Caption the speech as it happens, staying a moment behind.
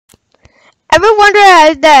Ever wonder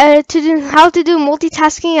how to do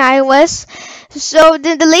multitasking in iOS? So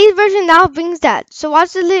the latest version now brings that. So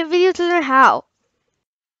watch the video to learn how.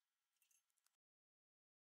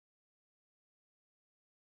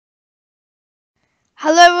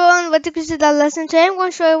 Hello everyone, welcome to Krishna lesson. Today I'm going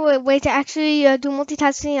to show you a way to actually do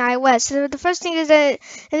multitasking in iOS. So the first thing is that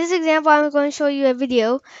in this example I'm going to show you a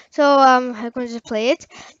video. So I'm going to just play it.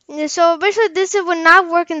 So basically this would not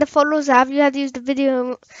work in the Photos app. You have to use the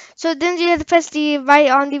video. So then you have to press the right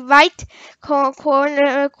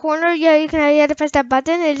corner. Yeah, you have to press that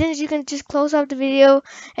button, and then you can just close up the video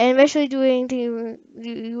and basically do anything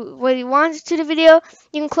what you want to the video.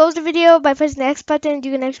 You can close the video by pressing the X button.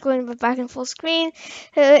 You can actually go back in full screen.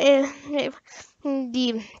 The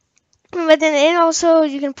but then and also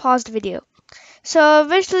you can pause the video. So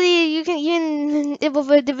eventually it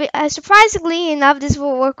will surprisingly enough this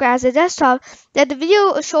will work as a desktop that the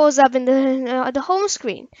video shows up in the home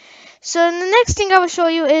screen. So the next thing I will show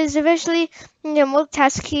you is eventually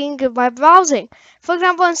multitasking by browsing. For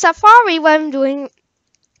example, in Safari, what I'm doing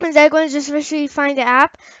is I'm going to just visually find the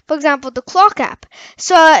app, for example, the clock app.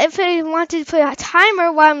 So if I wanted to put a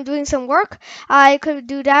timer while I'm doing some work, I could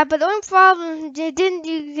do that. But the only problem, then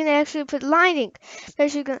you can actually put lighting.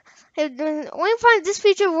 The only problem this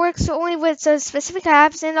feature works only with specific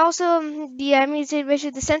apps, and also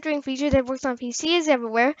the centering feature that works on PCs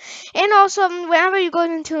everywhere. And also whenever you go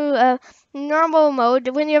into normal mode,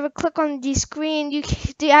 when you ever click on the screen,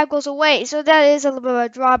 the app goes away. So that is a little bit of a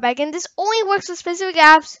drawback. And this only works with specific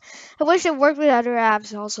apps. I wish it worked with other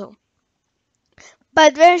apps also.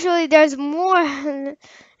 But eventually, there's more.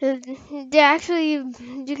 There actually you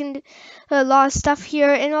can do a lot of stuff here,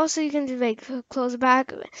 and also you can do, like close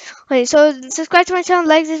back. Okay, so subscribe to my channel,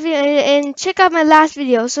 like this video, and check out my last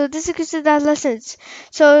video. So this is Krishna lessons.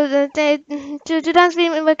 So to dance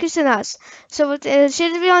video by Krishna. So share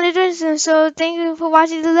the video on the internet. So thank you for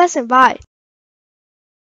watching the lesson. Bye.